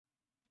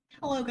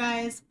Hello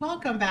guys,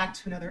 welcome back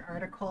to another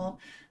article.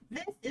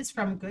 This is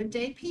from Good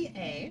Day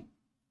PA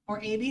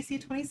or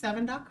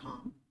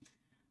abc27.com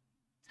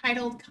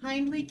titled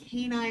Kindly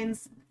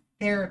Canines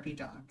Therapy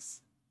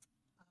Dogs.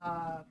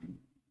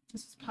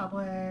 This was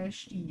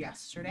published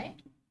yesterday,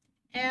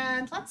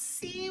 and let's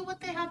see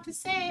what they have to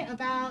say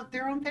about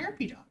their own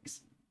therapy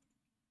dogs.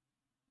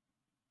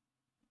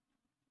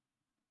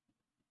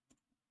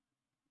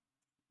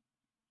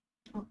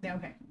 Oh,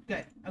 okay,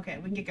 good. Okay,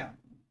 we can get going.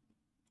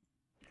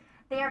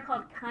 They are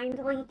called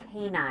kindly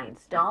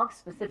canines, dogs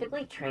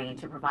specifically trained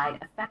to provide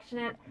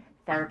affectionate,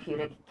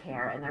 therapeutic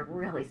care, and they're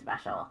really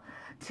special.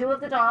 Two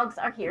of the dogs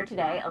are here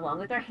today, along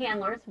with their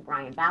handlers,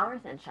 Brian Bowers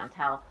and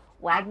Chantel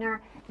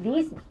Wagner.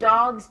 These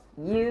dogs,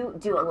 you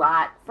do a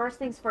lot. First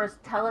things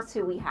first, tell us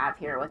who we have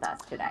here with us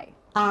today.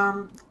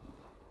 I'm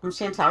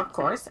Chantel, of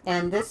course,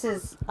 and this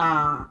is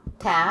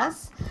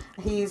Taz.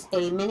 He's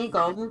a mini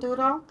golden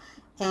doodle,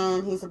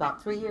 and he's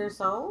about 3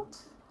 years old.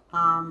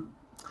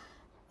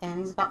 And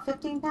he's about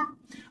 15 pounds.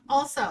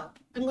 Also,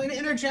 I'm going to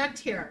interject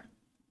here.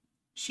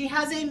 She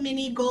has a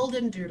mini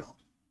golden doodle.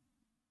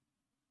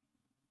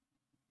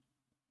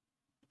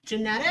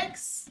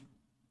 Genetics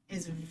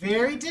is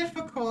very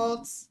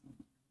difficult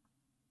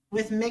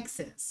with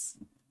mixes.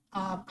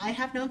 I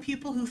have known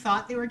people who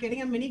thought they were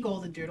getting a mini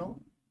golden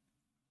doodle,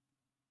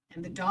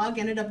 and the dog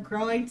ended up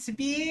growing to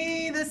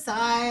be the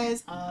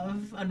size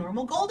of a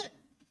normal golden.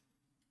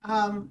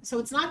 So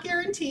it's not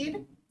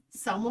guaranteed.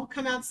 Some will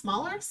come out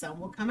smaller, some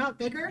will come out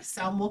bigger,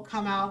 some will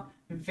come out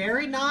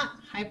very not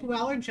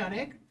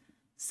hypoallergenic,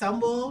 some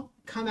will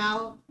come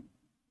out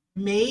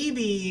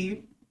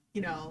maybe,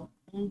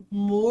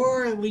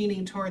 more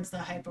leaning towards the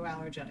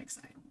hypoallergenic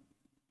side.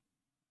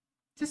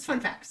 Just fun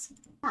facts.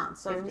 Yeah,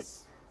 so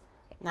it's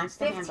nice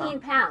to 15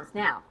 pounds.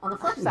 Now, on the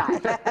flip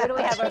side, who do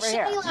we have over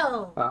here?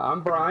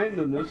 I'm Brian,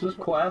 and this is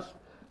Quest.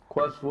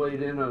 Quest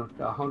weighed in at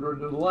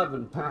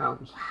 111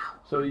 pounds,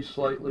 so he's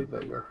slightly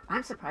bigger.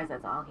 I'm surprised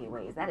that's all he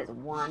weighs. That is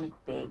one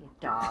big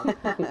dog.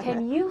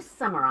 Can you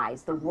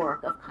summarize the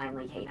work of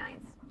kindly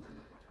canines?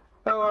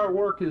 Well, our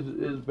work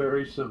is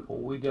very simple.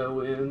 We go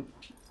in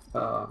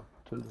to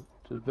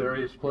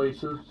various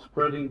places,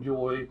 spreading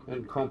joy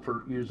and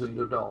comfort using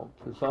the dog.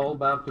 It's all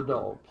about the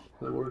dogs.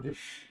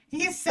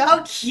 He's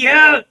so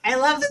cute. I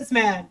love this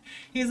man.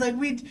 He's like,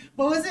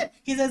 what was it?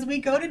 He says, we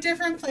go to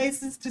different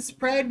places to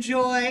spread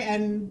joy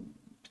and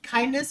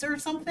kindness or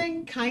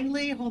something.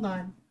 Kindly, hold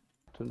on.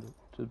 To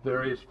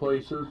various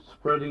places,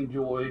 spreading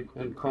joy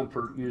and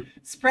comfort.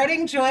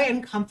 Spreading joy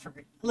and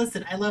comfort.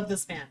 Listen, I love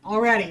this man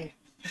already.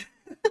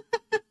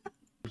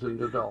 Using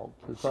the dogs.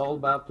 It's all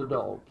about the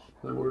dogs.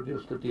 And we're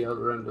just at the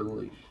other end of the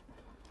leash.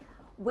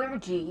 Where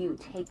do you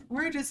take?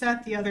 We're just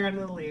at the other end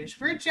of the leash.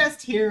 We're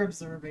just here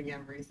observing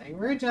everything.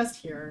 We're just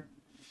here.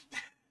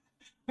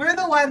 We're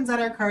the ones that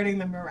are carting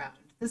them around.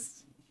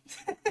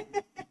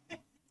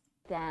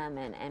 Them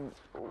and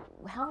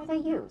how are they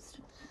used?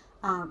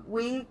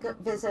 We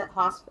visit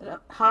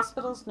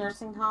hospitals,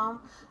 nursing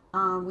home.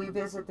 We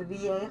visit the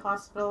VA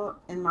hospital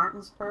in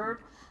Martinsburg,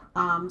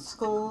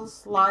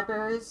 schools,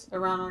 libraries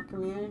around our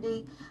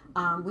community.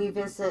 We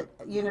visit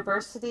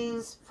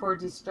universities for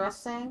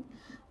de-stressing.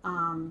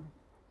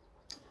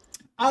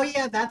 Oh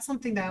yeah, that's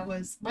something that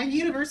was, my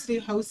university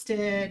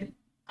hosted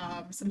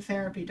some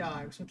therapy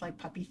dogs with like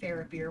puppy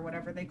therapy or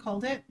whatever they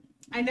called it.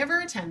 I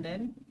never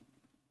attended.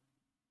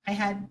 I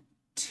had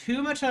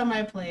too much on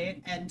my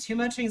plate and too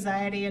much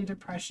anxiety and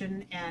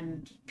depression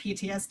and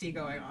PTSD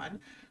going on.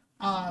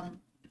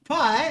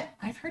 But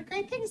I've heard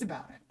great things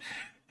about it.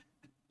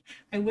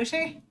 I wish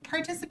I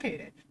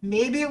participated.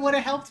 Maybe it would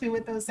have helped me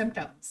with those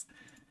symptoms.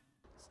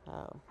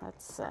 So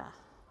that's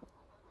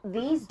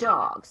These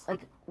dogs,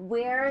 like,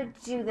 where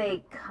do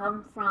they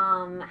come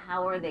from?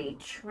 How are they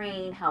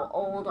trained? How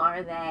old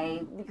are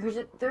they? Because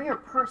they're your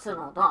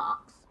personal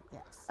dogs.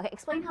 yes. Okay,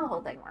 explain how the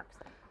whole thing works.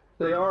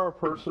 They are our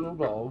personal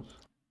dogs.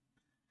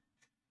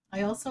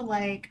 I also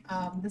like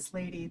this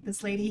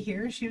lady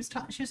here. She was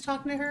talking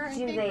to her. I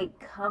Do think. they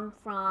come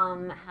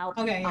from? How?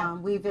 Okay, yeah.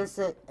 We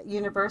visit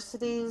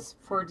universities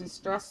for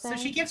de-stressing. So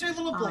she gives her a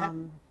little blip.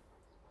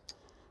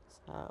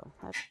 So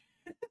that's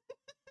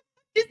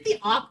Just the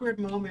awkward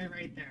moment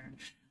right there.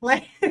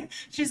 Like,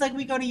 she's like,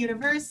 we go to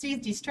universities,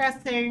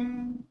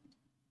 de-stressing.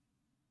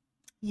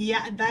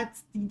 Yeah,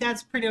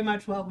 that's pretty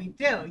much what we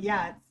do.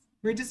 Yeah,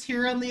 we're just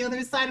here on the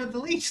other side of the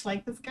leash,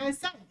 like this guy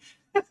said.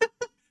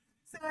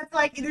 So it's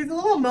like, there's a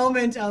little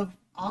moment of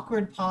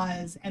awkward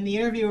pause, and the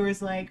interviewer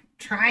is like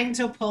trying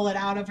to pull it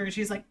out of her.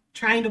 She's like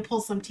trying to pull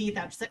some teeth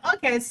out. She's like,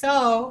 okay,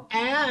 so,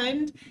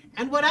 and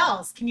what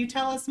else? Can you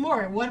tell us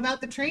more? What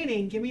about the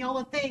training? Give me all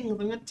the things. I'm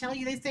going to tell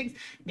you these things.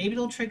 Maybe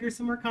it'll trigger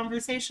some more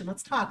conversation.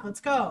 Let's talk. Let's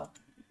go.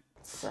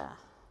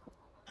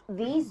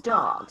 These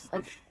dogs,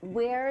 like,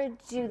 where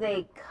do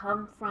they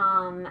come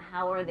from?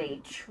 How are they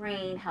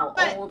trained? How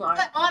old are?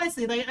 But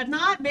honestly, like, I'm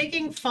not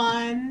making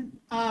fun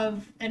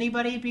of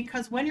anybody,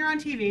 because when you're on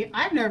TV,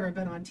 I've never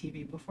been on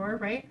TV before,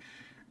 right?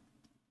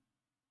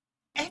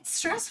 It's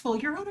stressful.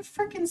 You're on a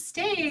freaking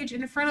stage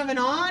in front of an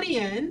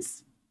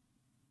audience,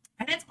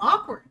 and it's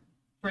awkward,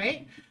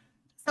 right?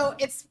 So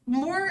it's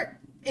more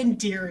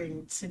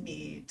endearing to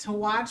me to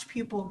watch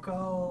people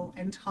go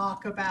and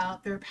talk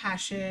about their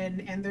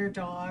passion and their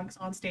dogs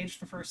on stage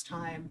the first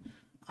time.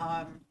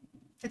 Um,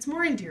 it's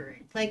more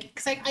endearing, like,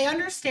 because I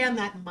understand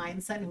that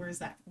mindset and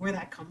where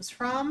that comes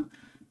from.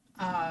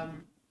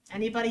 Um,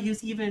 Anybody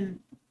who's even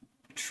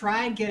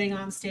tried getting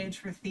on stage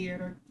for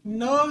theater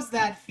knows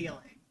that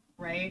feeling,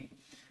 right?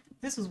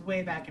 This was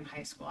way back in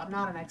high school. I'm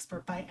not an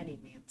expert by any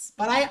means,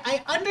 but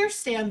I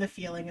understand the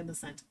feeling and the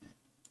sentiment.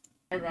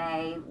 Are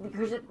they,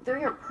 because they're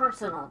your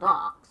personal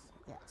dogs?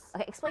 Yes.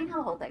 Okay, explain how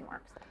the whole thing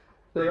works.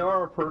 They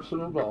are our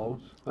personal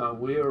dogs.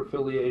 We are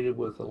affiliated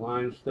with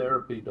Alliance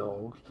Therapy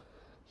Dogs.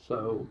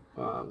 So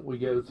we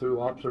go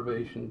through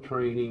observation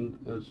training.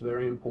 It's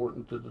very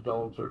important that the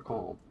dogs are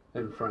calm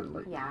and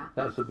friendly. Yeah.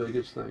 That's the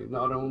biggest thing,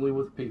 not only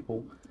with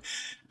people.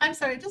 I'm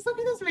sorry, just look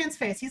at this man's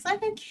face. He's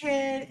like a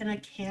kid in a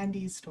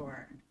candy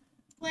store.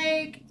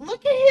 Like,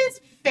 look at his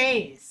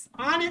face.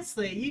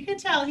 Honestly, you can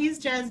tell he's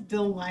just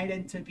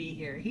delighted to be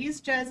here. He's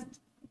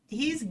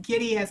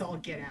giddy as all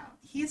get out.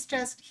 He's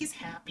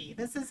happy.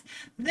 This is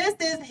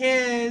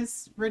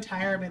his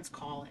retirement's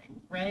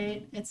calling,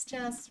 right? It's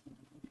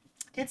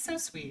so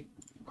sweet.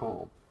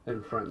 Calm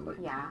and friendly.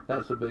 Yeah.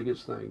 That's the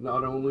biggest thing,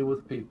 not only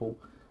with people,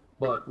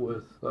 but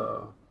with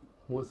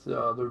the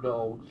other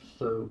dogs.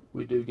 So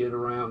we do get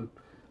around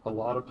a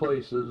lot of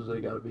places.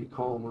 They got to be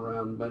calm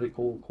around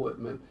medical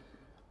equipment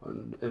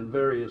and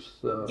various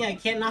Yeah, you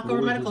can't knock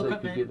over noises medical they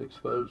equipment. could get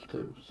exposed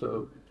to.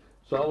 So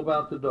it's all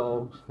about the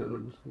dogs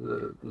and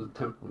the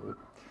temperament.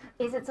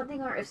 Is it something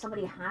where if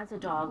somebody has a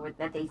dog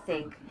that they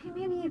think, hey,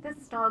 maybe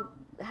this dog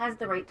has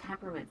the right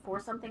temperament for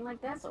something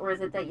like this? Or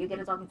is it that you get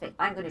a dog and say,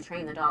 I'm going to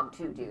train the dog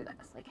to do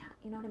this? Like,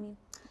 you know what I mean?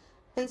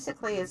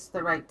 Basically, it's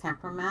the right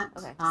temperament.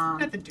 Okay.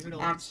 Got the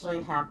doodle.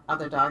 Actually have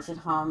other dogs at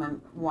home, and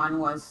one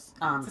was,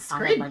 I It's a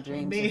had scream, my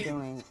dreams maybe. of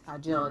doing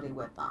agility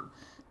with them.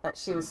 But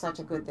she was such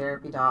a good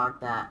therapy dog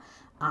that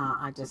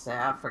I just said,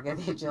 I forget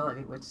the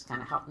agility, which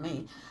kind of helped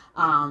me.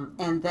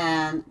 And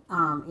then,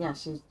 yeah,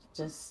 she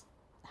just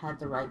had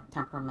the right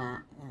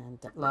temperament and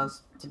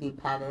loves to be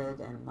petted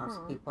and loves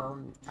people.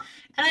 And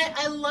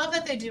I love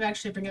that they do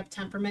actually bring up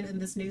temperament in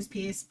this news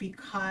piece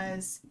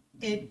because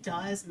it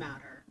does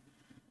matter.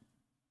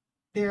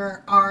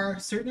 There are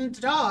certain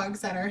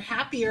dogs that are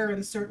happier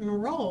in certain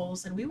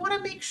roles, and we want to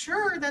make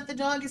sure that the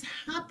dog is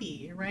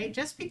happy, right?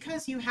 Just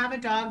because you have a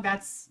dog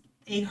that's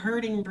a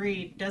herding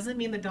breed doesn't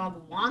mean the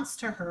dog wants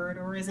to herd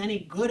or is any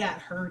good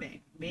at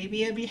herding.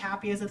 Maybe it'd be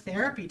happy as a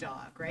therapy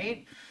dog,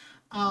 right?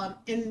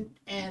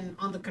 And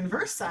on the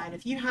converse side,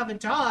 if you have a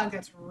dog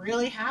that's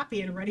really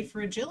happy and ready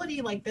for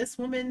agility, like this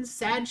woman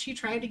said she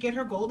tried to get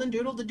her golden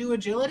doodle to do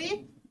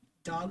agility,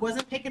 dog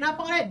wasn't picking up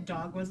on it,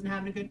 dog wasn't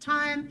having a good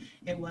time,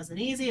 it wasn't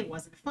easy, it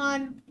wasn't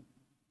fun.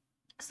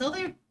 So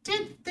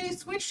they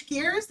switched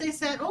gears. They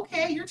said,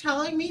 okay, you're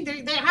telling me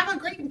they have a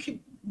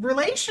great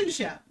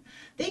relationship.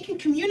 They can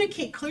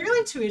communicate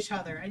clearly to each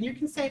other, and you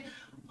can say,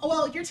 oh,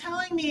 well, you're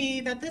telling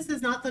me that this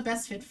is not the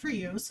best fit for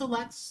you, so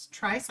let's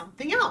try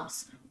something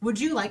else. Would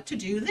you like to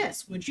do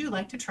this? Would you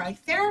like to try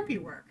therapy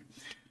work?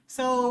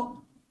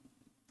 So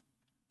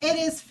it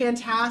is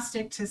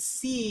fantastic to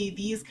see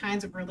these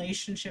kinds of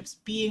relationships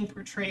being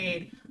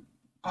portrayed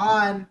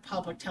on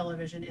public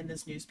television in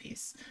this news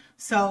piece.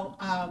 So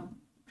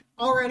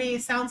already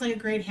sounds like a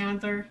great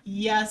handler.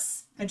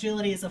 Yes,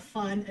 agility is a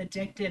fun,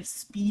 addictive,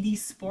 speedy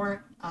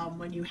sport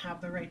when you have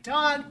the right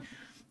dog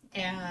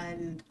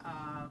and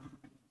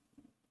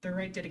the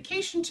right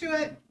dedication to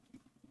it.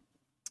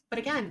 But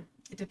again,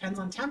 it depends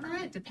on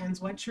temperament. It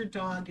depends what your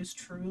dog is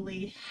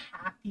truly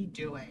happy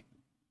doing.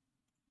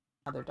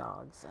 Other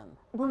dogs and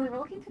When we were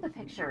looking through the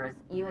pictures,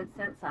 you had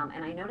sent some,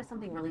 and I noticed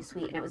something really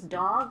sweet, and it was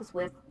dogs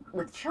with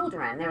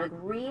children. They're like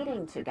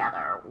reading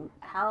together.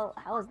 How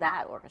is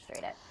that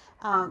orchestrated?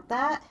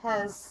 that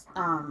has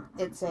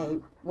it's a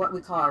what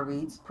we call our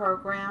reads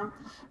program,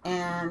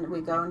 and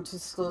we go into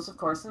schools, of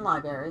course, and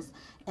libraries,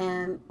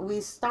 and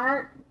we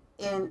start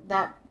in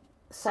that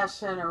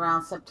session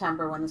around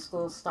September when the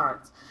school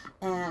starts.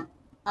 And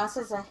us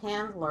as a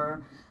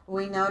handler,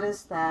 we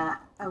notice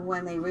that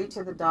when they read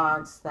to the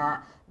dogs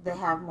that they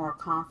have more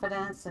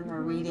confidence in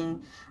their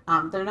reading.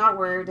 They're not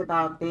worried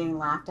about being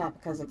laughed at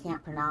because they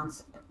can't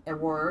pronounce a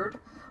word.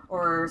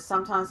 Or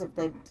sometimes if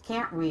they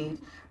can't read,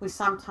 we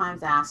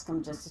sometimes ask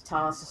them just to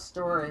tell us a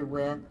story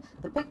with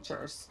the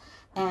pictures.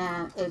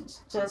 And it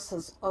just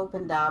has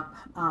opened up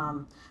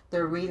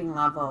their reading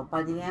level.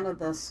 By the end of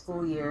the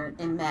school year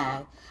in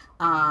May,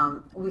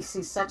 we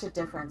see such a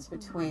difference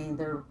between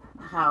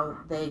how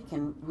they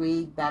can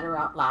read better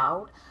out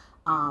loud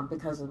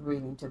because of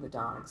reading to the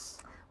dogs.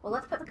 Well,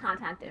 let's put the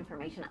contact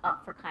information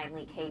up for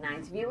Kindly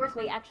Canines viewers.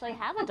 We actually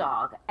have a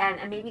dog,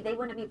 and maybe they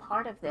want to be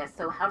part of this.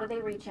 So how do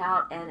they reach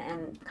out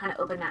and kind of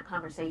open that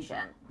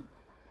conversation?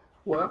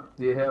 Well,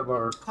 you have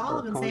our Call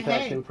them and say,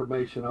 contact hey.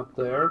 information up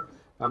there.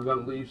 I'm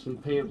going to leave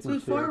some Let's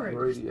move pamphlets here at the forward.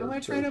 radio How am I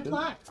trying to station.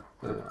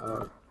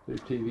 apply? The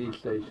TV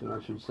station,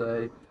 I should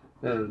say.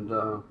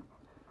 And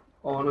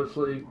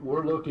honestly,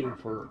 we're looking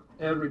for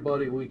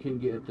everybody we can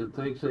get that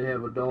thinks they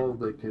have a dog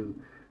that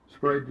can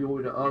spread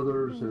joy to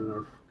others and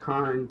are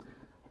kind.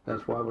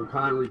 That's why we're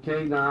kindly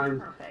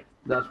canines. Perfect.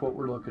 That's what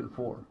we're looking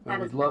for. That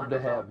And is we'd love to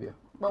wonderful. have you.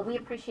 Well, we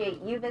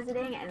appreciate you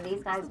visiting and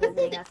these guys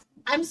visiting us.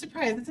 I'm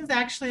surprised. This is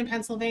actually in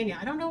Pennsylvania.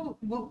 I don't know,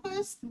 what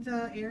was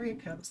the area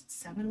code? Was it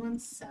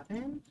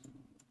 717?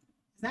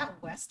 Is that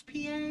West PA?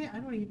 I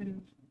don't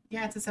even,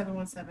 yeah, it's a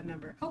 717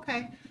 number.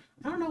 Okay.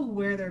 I don't know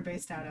where they're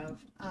based out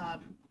of.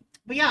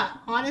 But yeah,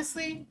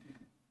 honestly,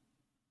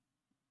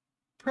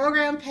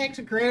 program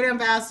picked great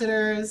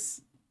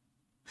ambassadors.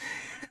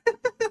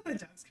 The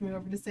dog's coming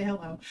over to say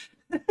hello.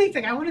 He's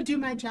like, I want to do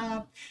my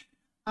job.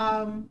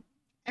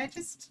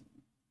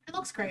 It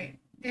looks great.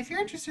 If you're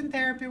interested in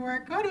therapy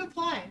work, go to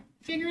apply,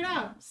 figure it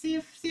out, see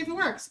if it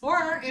works.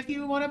 Or if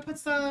you want to put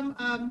some,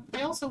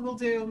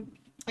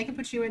 I can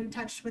put you in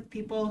touch with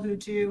people who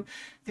do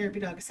therapy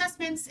dog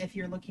assessments if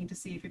you're looking to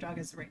see if your dog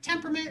has the right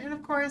temperament. And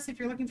of course, if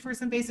you're looking for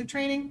some basic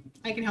training,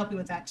 I can help you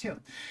with that too.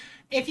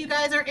 If you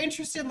guys are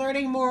interested in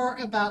learning more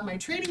about my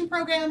training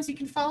programs, you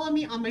can follow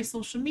me on my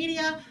social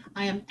media.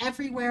 I am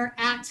everywhere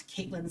at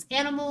Caitlin's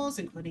Animals,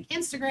 including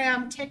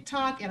Instagram,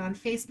 TikTok, and on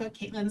Facebook,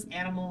 Caitlin's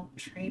Animal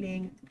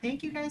Training.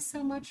 Thank you guys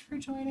so much for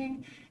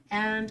joining,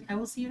 and I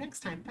will see you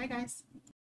next time. Bye, guys.